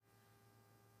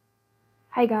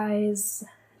Hi guys.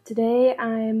 Today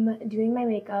I'm doing my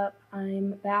makeup.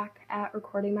 I'm back at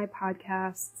recording my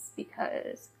podcasts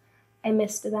because I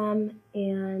missed them,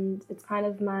 and it's kind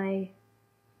of my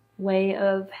way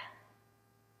of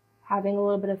having a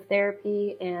little bit of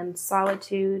therapy and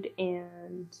solitude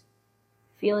and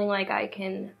feeling like I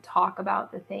can talk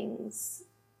about the things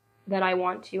that I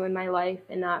want to in my life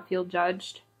and not feel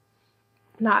judged,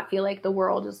 not feel like the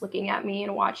world is looking at me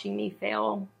and watching me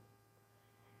fail.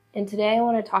 And today I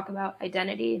want to talk about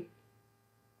identity.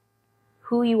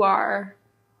 Who you are,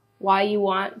 why you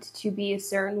want to be a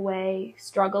certain way,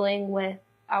 struggling with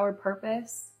our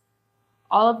purpose,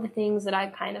 all of the things that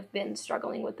I've kind of been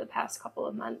struggling with the past couple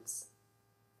of months.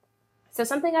 So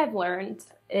something I've learned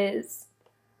is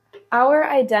our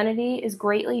identity is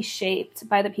greatly shaped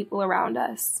by the people around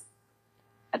us.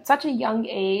 At such a young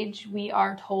age, we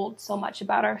are told so much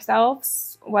about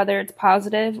ourselves, whether it's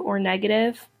positive or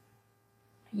negative.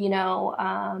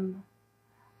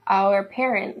 Our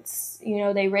parents,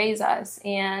 they raise us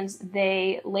and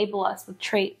they label us with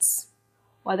traits,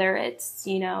 whether it's,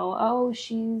 oh,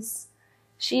 she's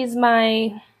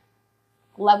my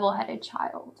level-headed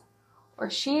child, or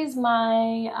she's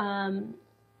my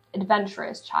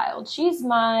adventurous child, she's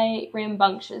my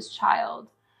rambunctious child,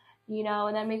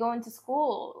 and then we go into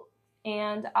school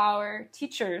and our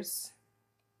teachers,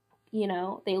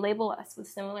 they label us with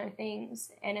similar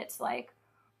things. And it's like,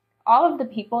 all of the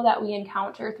people that we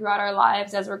encounter throughout our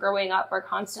lives as we're growing up are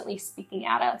constantly speaking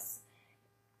at us,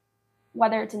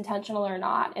 whether it's intentional or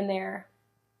not, and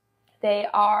they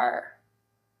are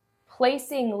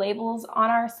placing labels on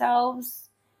ourselves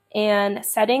and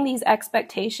setting these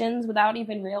expectations without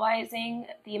even realizing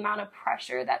the amount of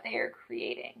pressure that they are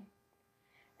creating.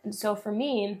 And so for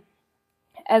me,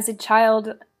 as a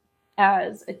child,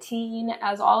 as a teen,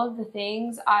 as all of the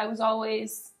things, I was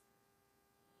always,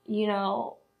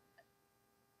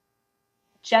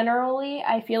 generally,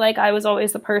 I feel like I was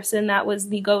always the person that was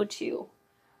the go-to,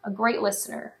 a great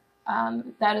listener.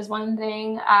 That is one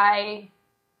thing I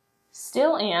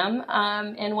still am,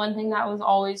 and one thing that was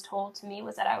always told to me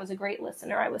was that I was a great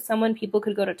listener. I was someone people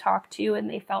could go to talk to and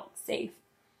they felt safe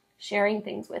sharing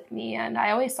things with me, and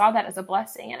I always saw that as a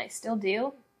blessing, and I still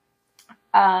do.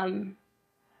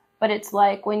 But it's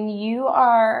like when you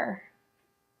are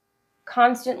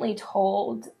constantly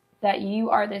told that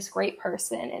you are this great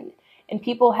person and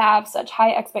people have such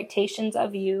high expectations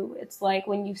of you, it's like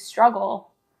when you struggle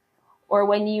or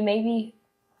when you maybe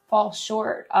fall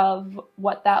short of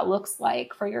what that looks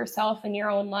like for yourself in your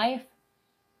own life,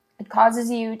 it causes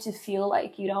you to feel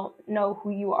like you don't know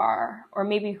who you are, or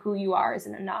maybe who you are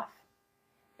isn't enough.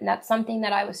 And that's something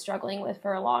that I was struggling with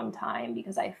for a long time,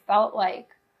 because I felt like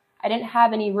I didn't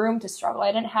have any room to struggle.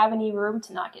 I didn't have any room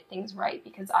to not get things right,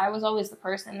 because I was always the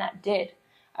person that did.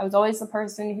 I was always the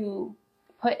person who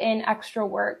put in extra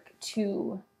work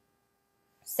to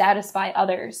satisfy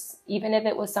others, even if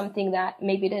it was something that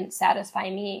maybe didn't satisfy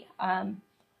me.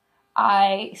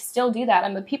 I still do that.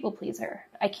 I'm a people pleaser.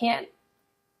 I can't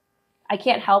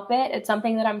help it. It's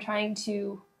something that I'm trying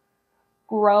to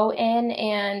grow in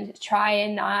and try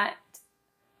and not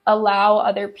allow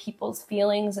other people's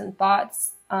feelings and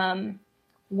thoughts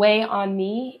weigh on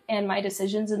me and my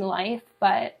decisions in life.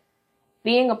 But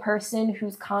being a person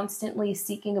who's constantly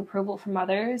seeking approval from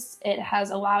others, it has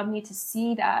allowed me to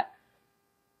see that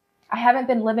I haven't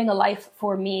been living a life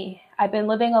for me. I've been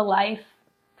living a life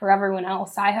for everyone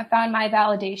else. I have found my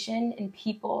validation in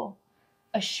people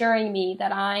assuring me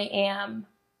that I am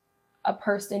a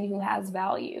person who has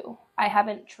value. I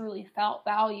haven't truly felt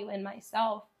value in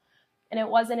myself. And it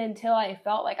wasn't until I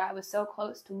felt like I was so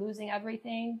close to losing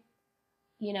everything.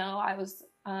 I was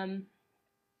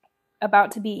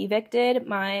about to be evicted.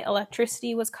 My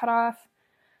electricity was cut off.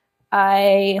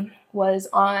 I was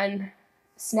on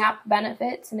SNAP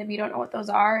benefits, and if you don't know what those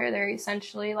are, they're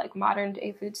essentially like modern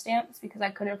day food stamps, because I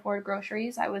couldn't afford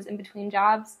groceries. I was in between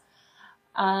jobs.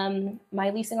 My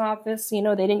leasing office, they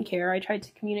didn't care. I tried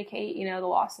to communicate, the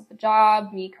loss of the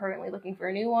job, me currently looking for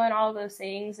a new one, all of those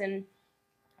things, and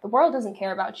the world doesn't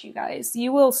care about you guys.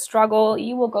 You will struggle.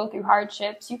 You will go through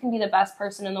hardships. You can be the best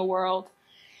person in the world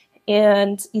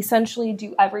and essentially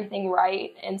do everything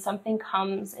right, and something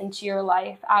comes into your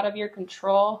life out of your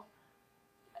control,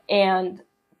 and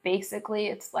basically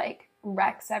it's like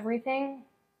wrecks everything,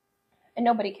 and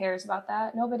nobody cares about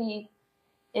that. Nobody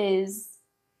is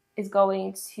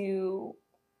going to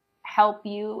help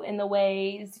you in the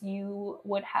ways you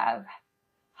would have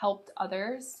helped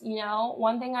others.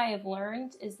 One thing I have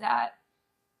learned is that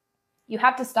you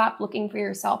have to stop looking for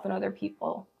yourself in other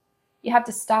people. You have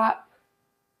to stop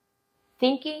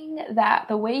thinking that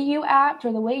the way you act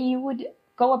or the way you would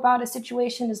go about a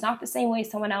situation is not the same way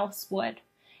someone else would.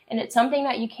 And it's something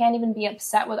that you can't even be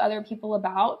upset with other people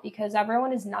about, because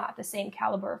everyone is not the same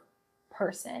caliber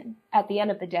person at the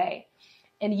end of the day.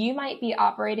 And you might be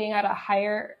operating at a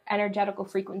higher energetical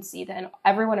frequency than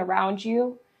everyone around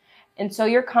you. And so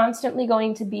you're constantly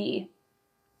going to be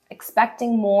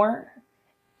expecting more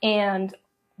and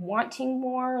wanting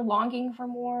more, longing for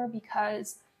more,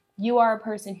 because you are a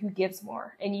person who gives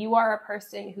more, and you are a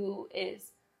person who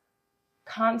is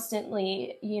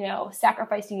constantly,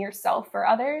 sacrificing yourself for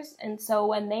others. And so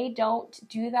when they don't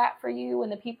do that for you, when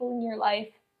the people in your life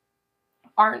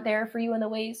aren't there for you in the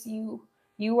ways you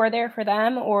are there for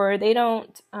them, or they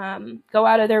don't go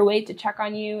out of their way to check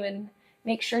on you and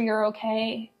make sure you're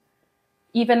okay,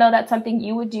 even though that's something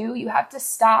you would do, you have to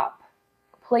stop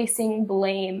placing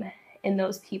blame in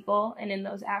those people and in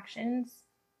those actions.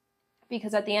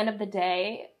 Because at the end of the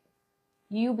day,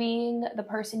 you being the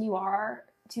person you are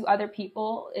to other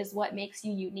people is what makes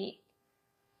you unique.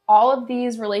 All of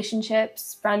these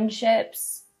relationships,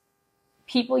 friendships,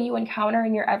 people you encounter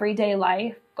in your everyday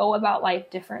life go about life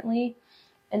differently.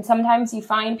 And sometimes you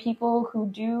find people who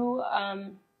do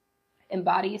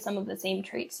embody some of the same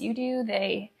traits you do.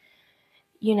 They,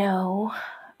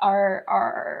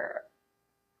 are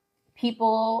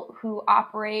people who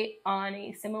operate on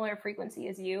a similar frequency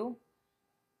as you.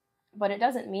 But it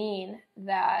doesn't mean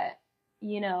that,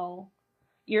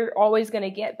 you're always going to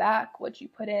get back what you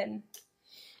put in.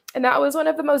 And that was one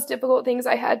of the most difficult things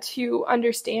I had to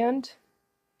understand,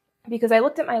 because I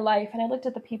looked at my life and I looked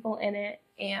at the people in it,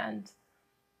 and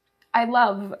I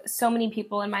love so many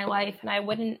people in my life, and I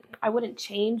wouldn't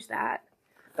change that.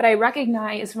 But I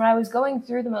recognized when I was going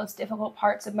through the most difficult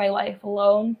parts of my life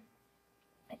alone,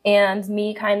 and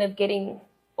me kind of getting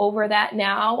over that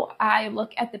now, I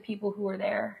look at the people who were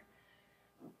there,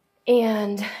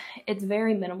 and it's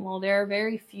very minimal. There are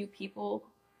very few people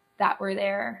that were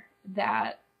there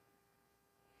that,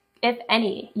 if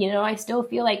any, I still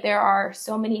feel like there are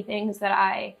so many things that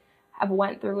I have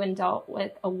went through and dealt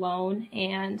with alone.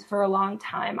 And for a long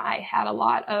time, I had a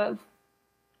lot of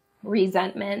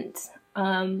resentment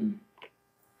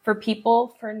for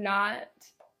people for not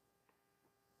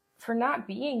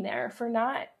being there, for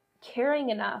not caring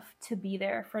enough to be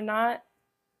there, for not,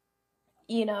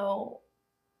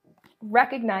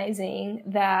 recognizing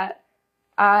that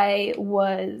I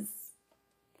was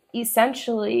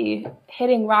essentially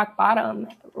hitting rock bottom,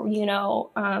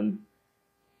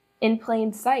 in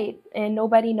plain sight, and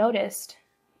nobody noticed.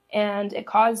 And it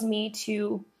caused me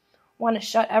to want to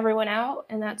shut everyone out,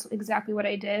 and that's exactly what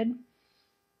I did.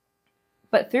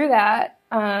 But through that,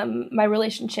 my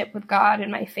relationship with God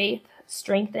and my faith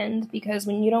strengthened, because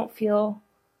when you don't feel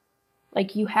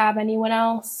like you have anyone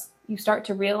else, you start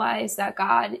to realize that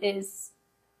God is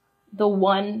the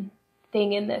one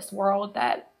thing in this world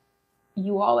that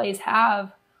you always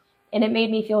have. And it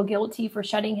made me feel guilty for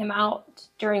shutting him out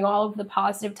during all of the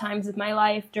positive times of my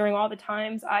life, during all the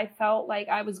times I felt like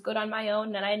I was good on my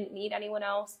own and I didn't need anyone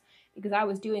else because I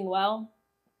was doing well.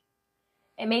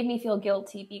 It made me feel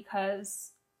guilty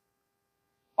because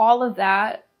all of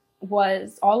that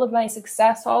was, all of my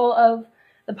success, all of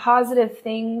the positive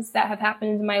things that have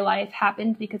happened in my life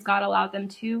happened because God allowed them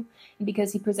to, and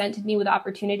because he presented me with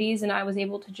opportunities, and I was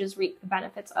able to just reap the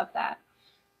benefits of that.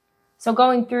 So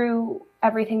going through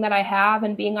everything that I have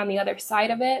and being on the other side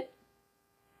of it,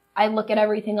 I look at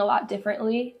everything a lot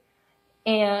differently,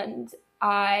 and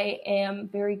I am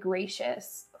very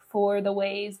gracious for the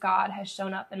ways God has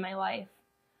shown up in my life.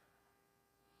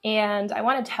 And I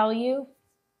want to tell you,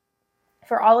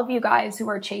 for all of you guys who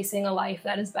are chasing a life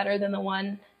that is better than the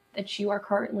one that you are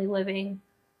currently living,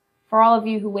 for all of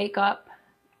you who wake up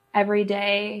every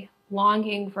day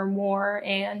longing for more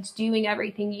and doing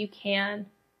everything you can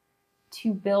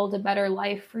to build a better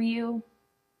life for you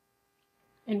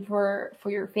and for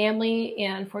your family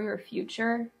and for your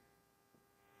future,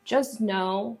 just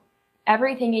know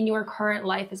everything in your current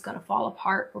life is going to fall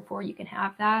apart before you can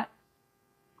have that.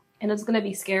 And it's going to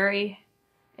be scary,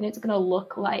 and it's going to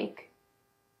look like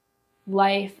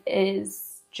life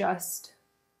is just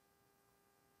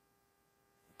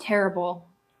terrible,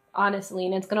 honestly.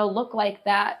 And it's going to look like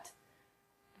that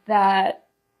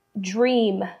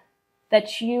dream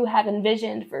that you have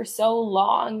envisioned for so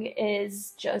long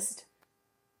is just,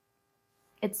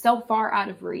 it's so far out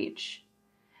of reach.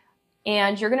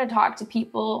 And you're going to talk to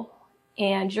people,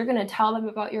 and you're going to tell them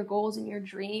about your goals and your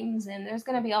dreams. And there's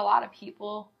going to be a lot of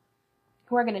people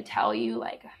who are going to tell you,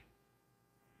 like,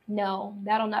 no,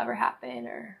 that'll never happen,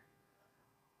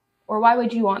 or why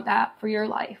would you want that for your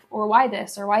life, or why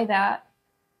this, or why that.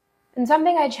 And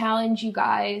something I challenge you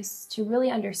guys to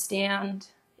really understand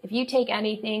if you take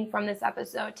anything from this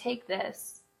episode, take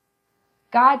this.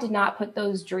 God did not put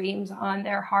those dreams on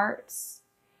their hearts.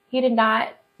 He did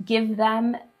not give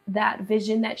them that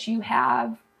vision that you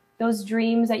have, those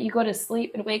dreams that you go to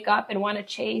sleep and wake up and want to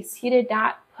chase. He did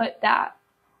not put that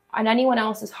on anyone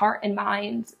else's heart and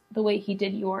mind the way he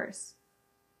did yours.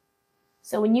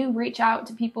 So when you reach out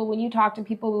to people, when you talk to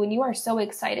people, when you are so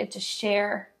excited to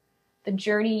share the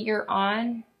journey you're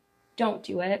on, don't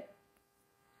do it.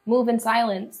 Move in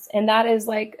silence. And that is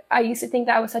like, I used to think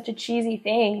that was such a cheesy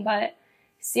thing, but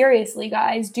seriously,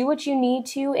 guys, do what you need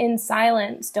to in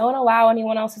silence. Don't allow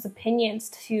anyone else's opinions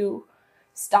to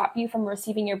stop you from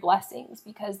receiving your blessings,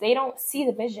 because they don't see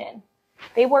the vision.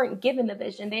 They weren't given the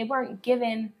vision. They weren't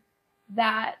given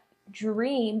that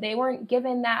dream. They weren't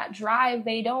given that drive.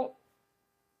 They don't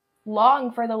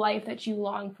long for the life that you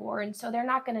long for. And so they're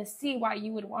not going to see why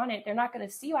you would want it. They're not going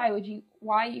to see why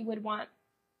you would want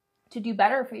to do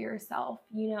better for yourself,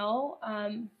 you know?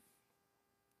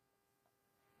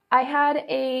 I had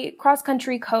a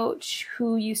cross-country coach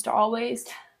who used to always,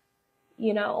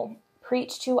 you know,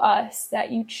 preach to us that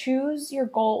you choose your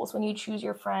goals when you choose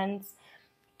your friends.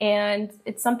 And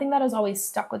it's something that has always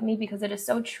stuck with me because it is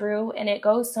so true, and it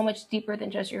goes so much deeper than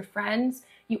just your friends.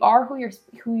 You are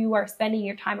who you are spending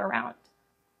your time around.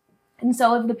 And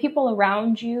so if the people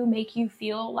around you make you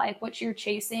feel like what you're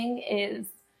chasing is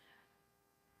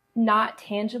not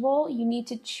tangible, you need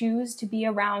to choose to be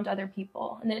around other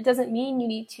people. And it doesn't mean you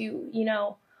need to, you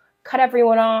know, cut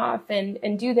everyone off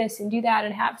and do this and do that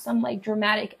and have some like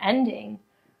dramatic ending.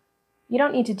 You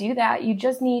don't need to do that. You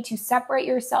just need to separate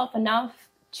yourself enough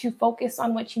to focus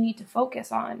on what you need to focus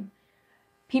on.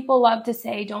 People love to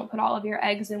say, don't put all of your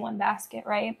eggs in one basket,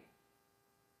 right?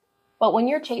 But when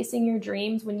you're chasing your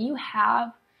dreams, when you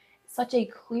have such a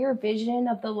clear vision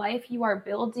of the life you are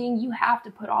building, you have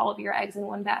to put all of your eggs in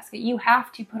one basket. You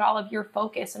have to put all of your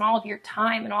focus and all of your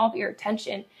time and all of your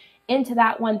attention into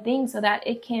that one thing so that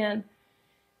it can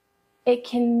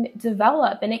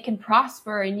develop and it can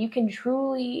prosper and you can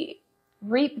truly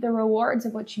reap the rewards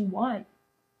of what you want.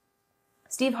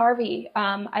 Steve Harvey,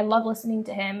 I love listening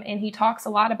to him, and he talks a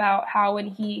lot about how when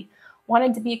he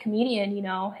wanted to be a comedian, you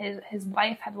know, his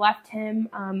wife had left him.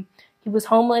 He was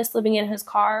homeless, living in his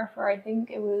car for, I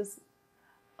think it was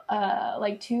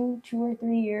like two or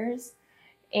 3 years.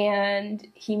 And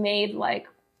he made like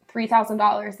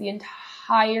 $3,000 the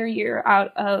entire year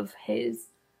out of his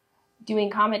doing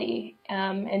comedy.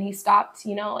 And he stopped,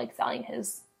 you know, like selling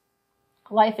his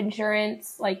life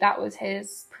insurance. Like that was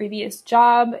his previous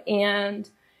job. And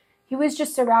he was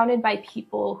just surrounded by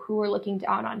people who were looking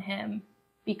down on him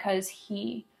because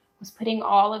he was putting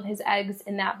all of his eggs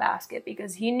in that basket,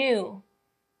 because he knew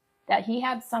that he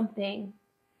had something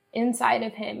inside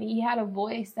of him. He had a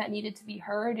voice that needed to be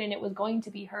heard, and it was going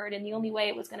to be heard. And the only way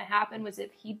it was going to happen was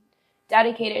if he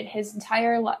dedicated his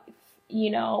entire life, you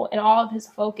know, and all of his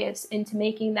focus into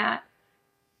making that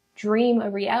dream a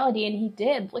reality. And he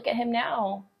did. Look at him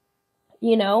now,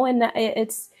 you know, and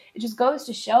it just goes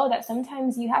to show that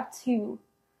sometimes you have to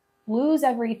lose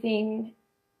everything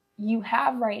you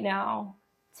have right now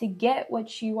to get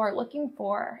what you are looking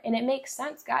for. And it makes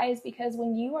sense, guys, because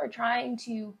when you are trying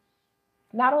to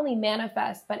not only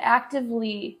manifest, but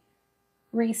actively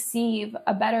receive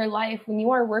a better life, when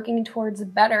you are working towards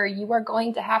better, you are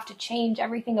going to have to change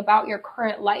everything about your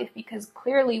current life, because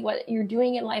clearly what you're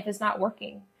doing in life is not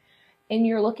working, and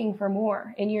you're looking for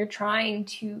more, and you're trying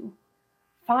to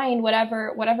find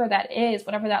whatever that is,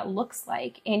 whatever that looks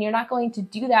like. And you're not going to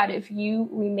do that if you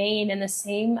remain in the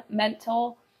same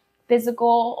mental,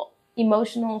 physical,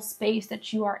 emotional space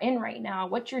that you are in right now.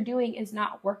 What you're doing is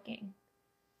not working.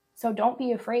 So don't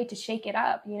be afraid to shake it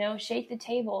up, you know, shake the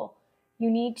table. You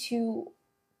need to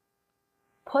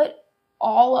put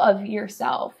all of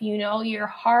yourself, you know, your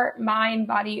heart, mind,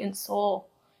 body, and soul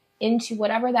into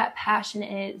whatever that passion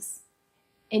is.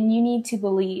 And you need to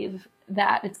believe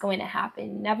that it's going to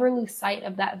happen. Never lose sight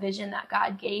of that vision that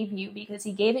God gave you, because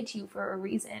he gave it to you for a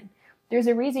reason. There's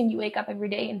a reason you wake up every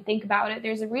day and think about it.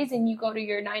 There's a reason you go to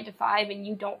your 9 to 5 and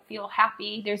you don't feel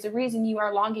happy. There's a reason you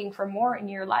are longing for more in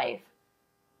your life,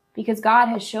 because God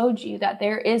has showed you that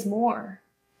there is more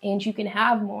and you can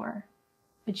have more.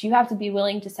 But you have to be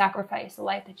willing to sacrifice the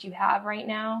life that you have right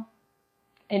now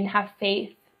and have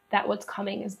faith that what's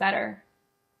coming is better.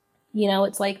 You know,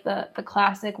 it's like the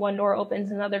classic one door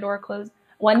opens, another door closes.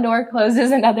 One door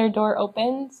closes, another door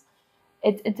opens.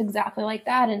 It's exactly like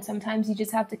that. And sometimes you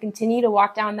just have to continue to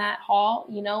walk down that hall.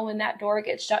 You know, when that door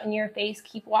gets shut in your face,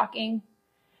 keep walking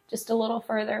just a little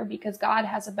further, because God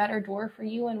has a better door for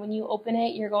you. And when you open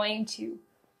it, you're going to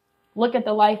look at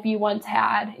the life you once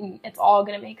had, and it's all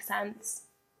going to make sense.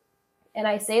 And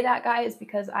I say that, guys,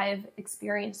 because I've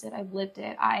experienced it. I've lived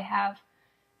it. I have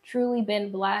truly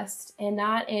been blessed, and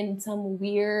not in some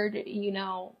weird,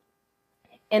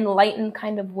 enlightened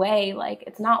kind of way. Like,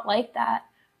 it's not like that.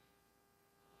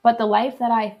 But the life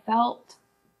that I felt,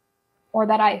 or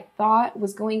that I thought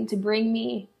was going to bring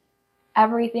me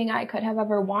everything I could have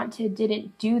ever wanted,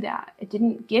 didn't do that. It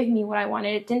didn't give me what I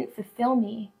wanted. It didn't fulfill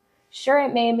me. Sure,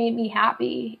 it may have made me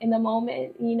happy in the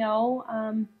moment,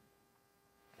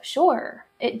 sure,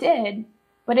 it did.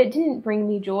 But it didn't bring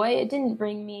me joy. It didn't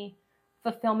bring me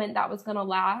fulfillment that was going to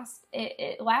last.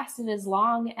 It lasted as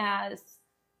long as,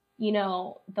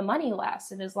 the money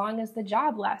lasted, as long as the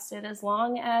job lasted, as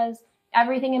long as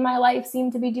everything in my life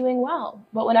seemed to be doing well.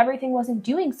 But when everything wasn't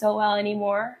doing so well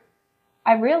anymore,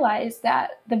 I realized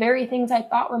that the very things I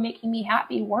thought were making me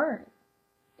happy weren't.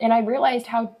 And I realized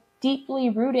how deeply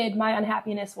rooted my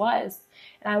unhappiness was.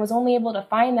 And I was only able to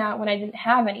find that when I didn't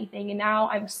have anything. And now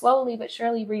I'm slowly but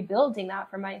surely rebuilding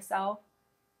that for myself.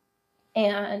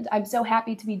 And I'm so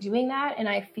happy to be doing that. And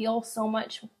I feel so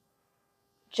much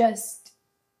just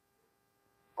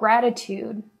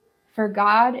gratitude for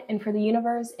God and for the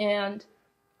universe and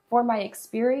for my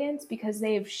experience, because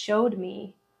they've showed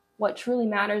me what truly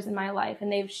matters in my life.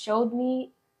 And they've showed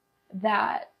me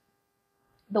that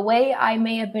the way I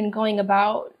may have been going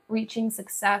about reaching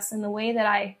success and the way that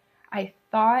I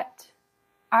thought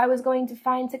I was going to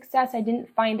find success, I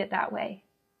didn't find it that way.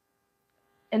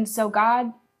 And so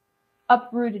God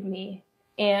uprooted me,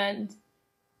 and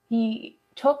he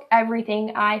took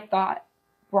everything I thought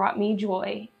brought me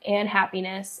joy and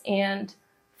happiness and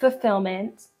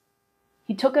fulfillment.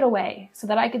 He took it away so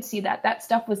that I could see that that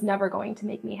stuff was never going to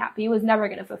make me happy. It was never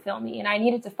going to fulfill me. And I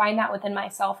needed to find that within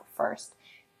myself first.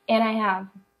 And I have.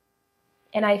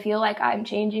 And I feel like I'm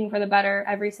changing for the better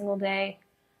every single day.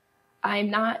 I'm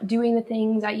not doing the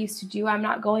things I used to do. I'm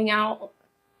not going out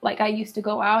like I used to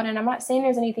go out. And I'm not saying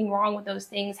there's anything wrong with those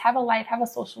things. Have a life, have a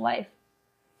social life.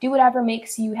 Do whatever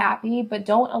makes you happy, but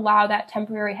don't allow that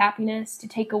temporary happiness to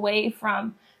take away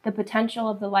from the potential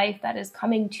of the life that is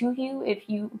coming to you if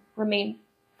you remain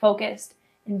focused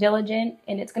and diligent.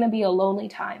 And it's going to be a lonely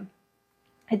time.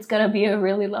 It's going to be a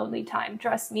really lonely time,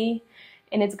 trust me.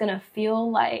 And it's going to feel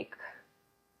like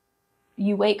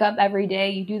you wake up every day,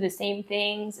 you do the same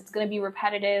things. It's going to be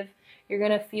repetitive. You're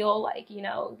going to feel like,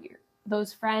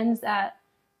 those friends that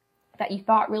you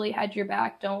thought really had your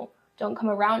back don't come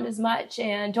around as much.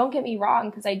 And don't get me wrong,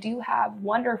 because I do have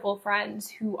wonderful friends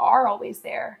who are always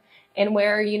there. And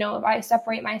where, if I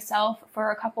separate myself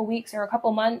for a couple weeks or a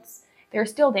couple months, they're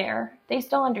still there. They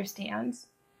still understand.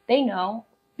 They know,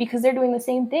 because they're doing the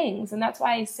same things. And that's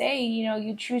why I say,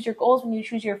 you choose your goals when you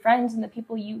choose your friends and the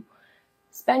people you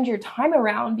spend your time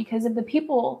around. Because if the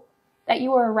people that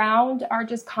you are around are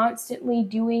just constantly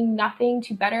doing nothing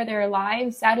to better their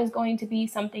lives, that is going to be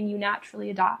something you naturally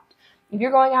adopt. If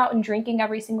you're going out and drinking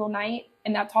every single night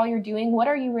and that's all you're doing, what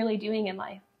are you really doing in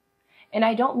life? And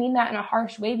I don't mean that in a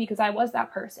harsh way, because I was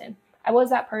that person. I was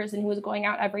that person who was going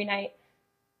out every night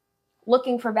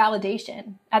looking for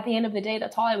validation. At the end of the day,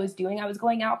 that's all I was doing. I was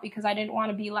going out because I didn't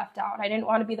want to be left out. I didn't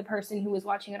want to be the person who was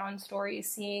watching it on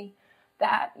stories, seeing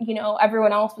that,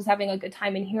 everyone else was having a good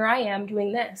time. And here I am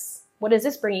doing this. What is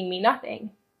this bringing me? Nothing.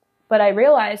 But I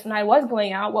realized when I was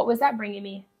going out, what was that bringing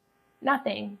me?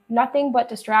 Nothing but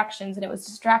distractions. And it was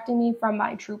distracting me from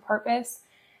my true purpose.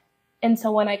 And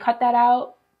so when I cut that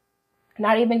out,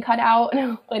 not even cut out,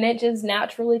 when it just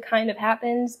naturally kind of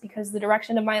happens, because the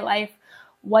direction of my life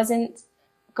wasn't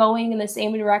going in the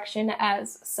same direction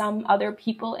as some other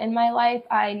people in my life,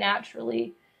 I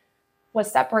naturally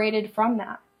was separated from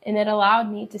that. And it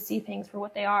allowed me to see things for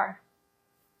what they are.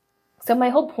 So my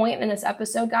whole point in this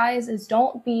episode, guys, is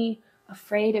don't be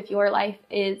afraid if your life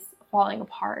is falling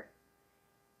apart.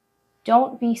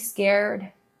 Don't be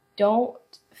scared. Don't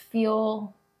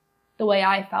feel the way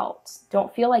I felt.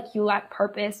 Don't feel like you lack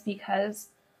purpose because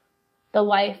the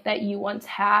life that you once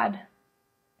had,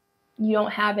 you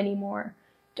don't have anymore.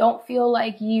 Don't feel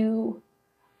like you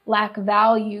lack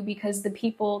value because the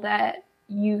people that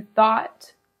you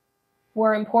thought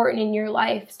were important in your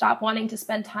life stop wanting to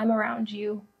spend time around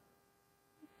you.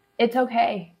 It's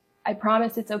okay. I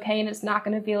promise it's okay, and it's not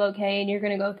going to feel okay, and you're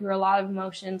going to go through a lot of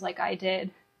emotions like I did.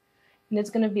 And it's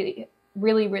going to be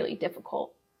really, really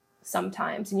difficult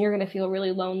sometimes, and you're going to feel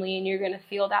really lonely, and you're going to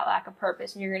feel that lack of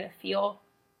purpose, and you're going to feel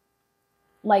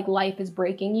like life is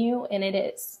breaking you, and it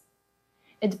is.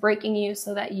 It's breaking you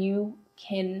so that you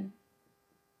can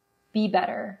be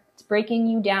better. It's breaking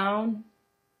you down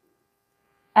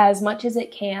as much as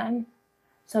it can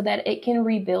so that it can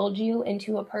rebuild you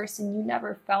into a person you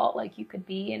never felt like you could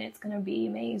be, and it's going to be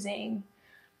amazing.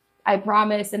 I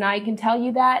promise. And I can tell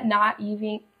you that not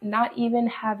even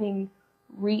having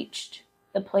reached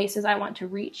the places I want to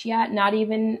reach yet, not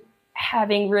even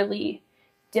having really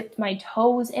dipped my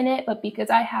toes in it, but because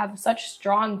I have such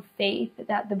strong faith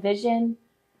that the vision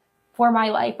for my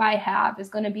life I have is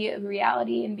going to be a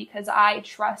reality. And because I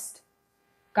trust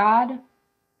God,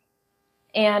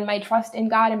 and my trust in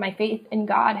God and my faith in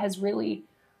God has really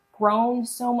grown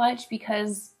so much,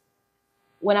 because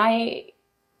when I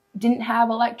didn't have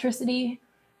electricity,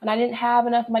 when I didn't have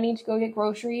enough money to go get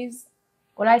groceries,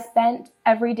 when I spent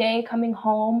every day coming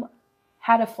home,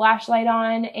 had a flashlight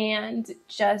on and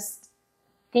just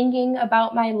thinking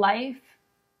about my life,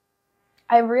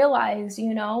 I realized,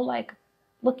 like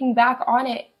looking back on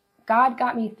it, God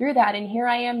got me through that. And here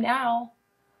I am now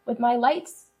with my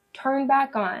lights turned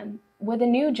back on, with a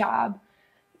new job,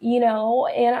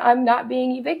 and I'm not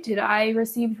being evicted. I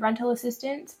received rental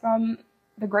assistance from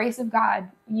the grace of God.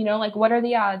 Like, what are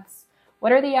the odds?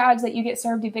 What are the odds that you get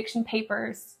served eviction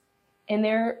papers and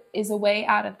there is a way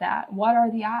out of that? What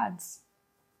are the odds?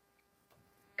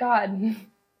 God.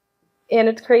 And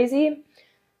it's crazy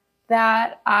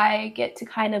that I get to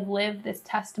kind of live this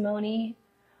testimony,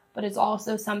 but it's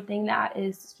also something that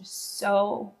is just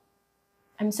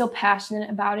I'm so passionate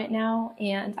about it now,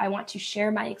 and I want to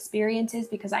share my experiences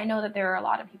because I know that there are a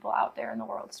lot of people out there in the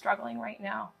world struggling right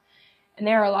now. And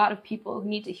there are a lot of people who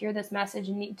need to hear this message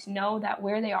and need to know that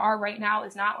where they are right now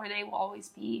is not where they will always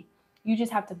be. You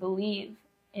just have to believe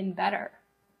in better.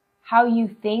 How you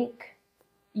think,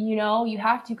 you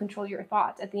have to control your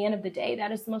thoughts. At the end of the day,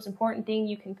 that is the most important thing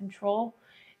you can control,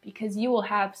 because you will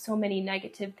have so many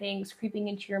negative things creeping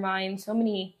into your mind, so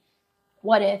many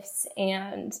what ifs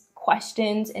and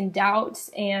questions and doubts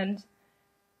and,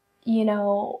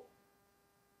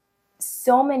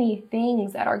 so many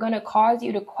things that are going to cause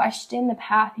you to question the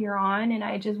path you're on. And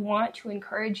I just want to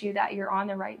encourage you that you're on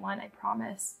the right one, I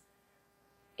promise.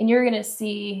 And you're going to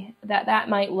see that that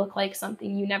might look like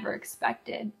something you never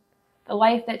expected. The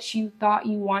life that you thought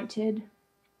you wanted,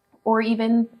 or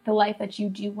even the life that you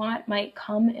do want, might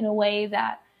come in a way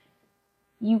that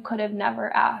you could have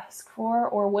never asked for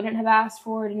or wouldn't have asked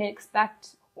for, didn't expect.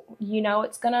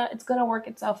 It's gonna work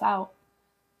itself out.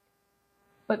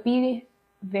 But be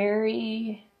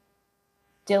very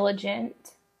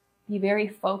diligent, be very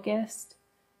focused.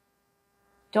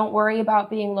 Don't worry about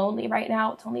being lonely right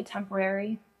now. It's only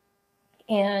temporary.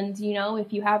 And,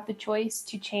 if you have the choice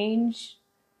to change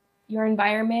your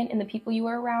environment and the people you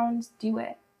are around, do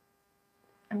it.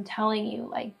 I'm telling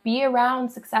you, be around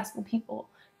successful people.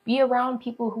 Be around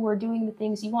people who are doing the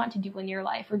things you want to do in your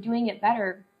life or doing it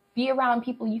better. Be around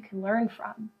people you can learn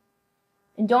from.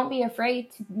 And don't be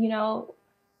afraid to,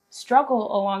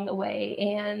 struggle along the way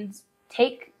and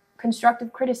take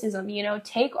constructive criticism,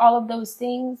 take all of those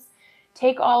things,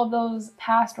 take all of those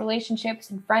past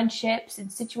relationships and friendships and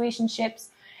situationships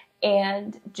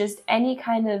and just any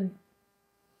kind of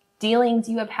dealings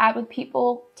you have had with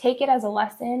people, take it as a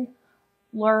lesson,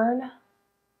 learn,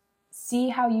 see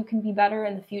how you can be better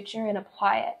in the future and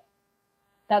apply it.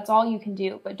 That's all you can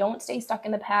do. But don't stay stuck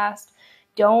in the past.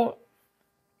 Don't,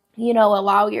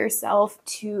 allow yourself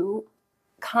to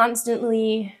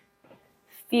constantly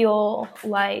feel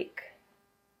like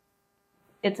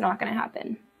it's not going to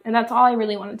happen. And that's all I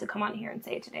really wanted to come on here and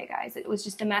say today, guys. It was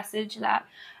just a message that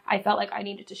I felt like I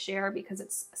needed to share because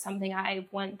it's something I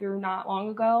went through not long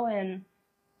ago. And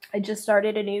I just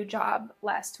started a new job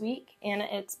last week, and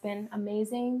it's been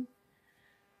amazing.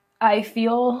 I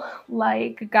feel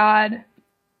like God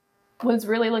was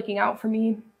really looking out for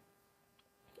me.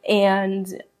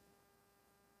 And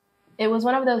it was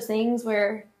one of those things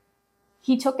where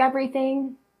he took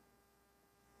everything.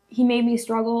 He made me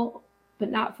struggle,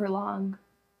 but not for long.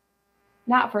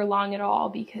 Not for long at all,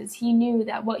 because he knew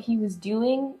that what he was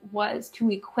doing was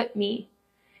to equip me.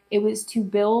 It was to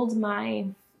build my,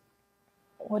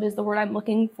 what is the word I'm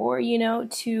looking for,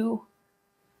 to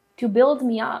build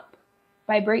me up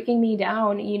by breaking me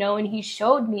down, and he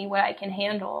showed me what I can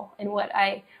handle and what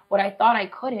I thought I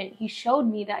couldn't. He showed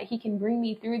me that he can bring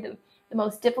me through the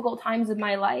most difficult times of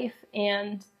my life.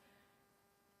 And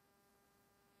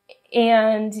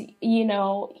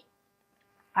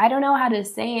I don't know how to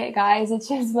say it, guys. It's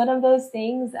just one of those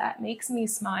things that makes me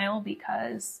smile,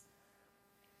 because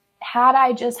had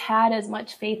I just had as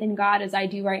much faith in God as I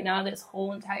do right now this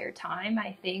whole entire time,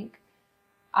 I think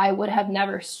I would have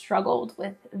never struggled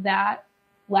with that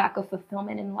lack of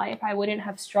fulfillment in life. I wouldn't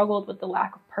have struggled with the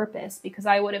lack of purpose, because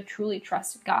I would have truly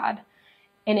trusted God.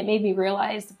 And it made me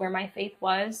realize where my faith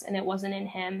was, and it wasn't in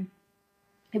him.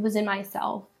 It was in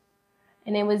myself.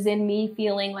 And it was in me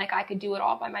feeling like I could do it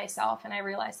all by myself. And I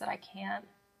realized that I can't.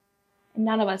 And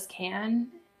none of us can.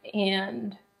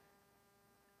 And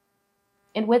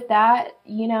with that,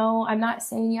 I'm not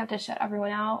saying you have to shut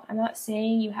everyone out. I'm not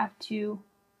saying you have to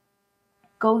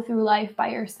go through life by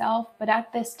yourself. But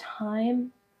at this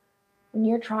time, when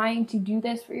you're trying to do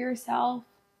this for yourself,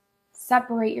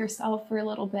 separate yourself for a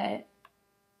little bit.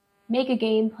 Make a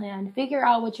game plan. Figure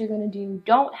out what you're going to do.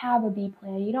 Don't have a B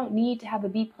plan. You don't need to have a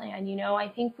B plan. I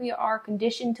think we are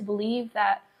conditioned to believe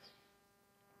that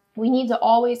we need to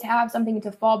always have something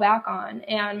to fall back on.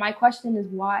 And my question is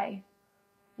why?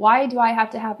 Why do I have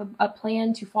to have a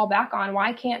plan to fall back on?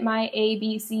 Why can't my A,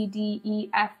 B, C, D, E,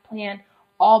 F plan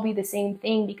all be the same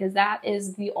thing? Because that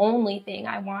is the only thing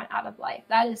I want out of life.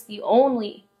 That is the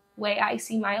only way I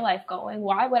see my life going.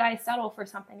 Why would I settle for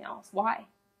something else? Why?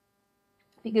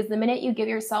 Because the minute you give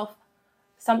yourself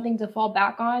something to fall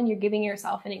back on, you're giving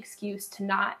yourself an excuse to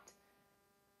not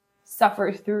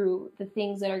suffer through the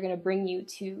things that are going to bring you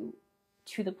to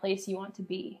the place you want to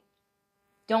be.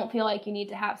 Don't feel like you need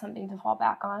to have something to fall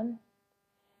back on.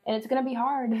 And it's going to be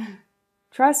hard.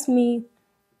 Trust me.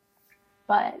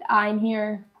 But I'm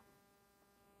here.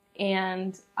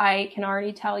 And I can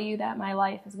already tell you that my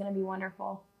life is going to be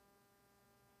wonderful.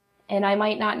 And I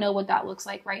might not know what that looks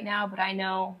like right now, but I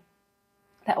know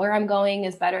that where I'm going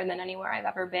is better than anywhere I've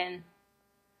ever been.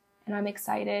 And I'm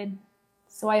excited.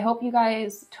 So I hope you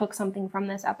guys took something from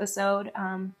this episode.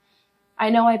 I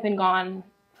know I've been gone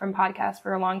from podcasts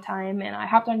for a long time, and I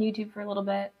hopped on YouTube for a little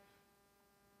bit.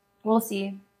 We'll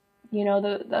see.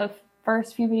 The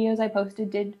first few videos I posted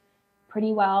did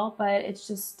pretty well, but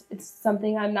it's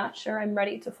something I'm not sure I'm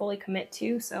ready to fully commit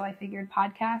to. So I figured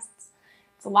podcasts,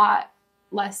 it's a lot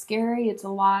less scary. It's a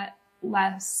lot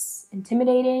less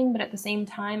intimidating, but at the same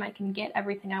time, I can get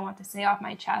everything I want to say off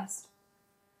my chest.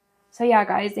 So yeah,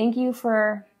 guys, thank you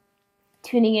for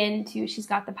tuning in to She's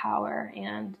Got the Power.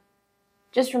 And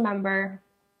just remember,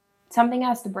 something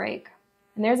has to break.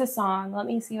 And there's a song. Let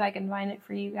me see if I can find it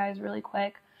for you guys really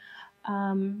quick.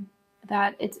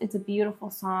 That it's a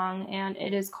beautiful song, and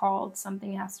it is called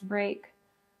Something Has to Break.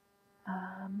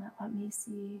 Let me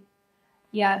see.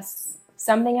 Yes,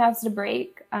 Something Has to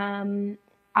Break.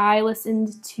 I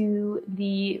listened to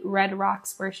the Red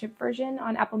Rocks worship version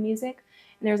on Apple Music.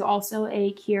 And there's also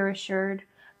a Kierra Sheard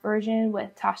version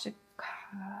with Tasha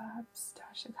Cobbs.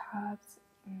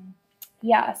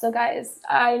 Yeah, so guys,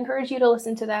 I encourage you to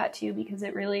listen to that too, because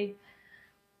it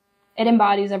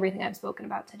embodies everything I've spoken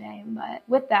about today. But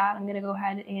with that, I'm going to go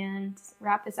ahead and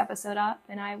wrap this episode up,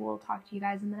 and I will talk to you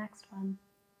guys in the next one.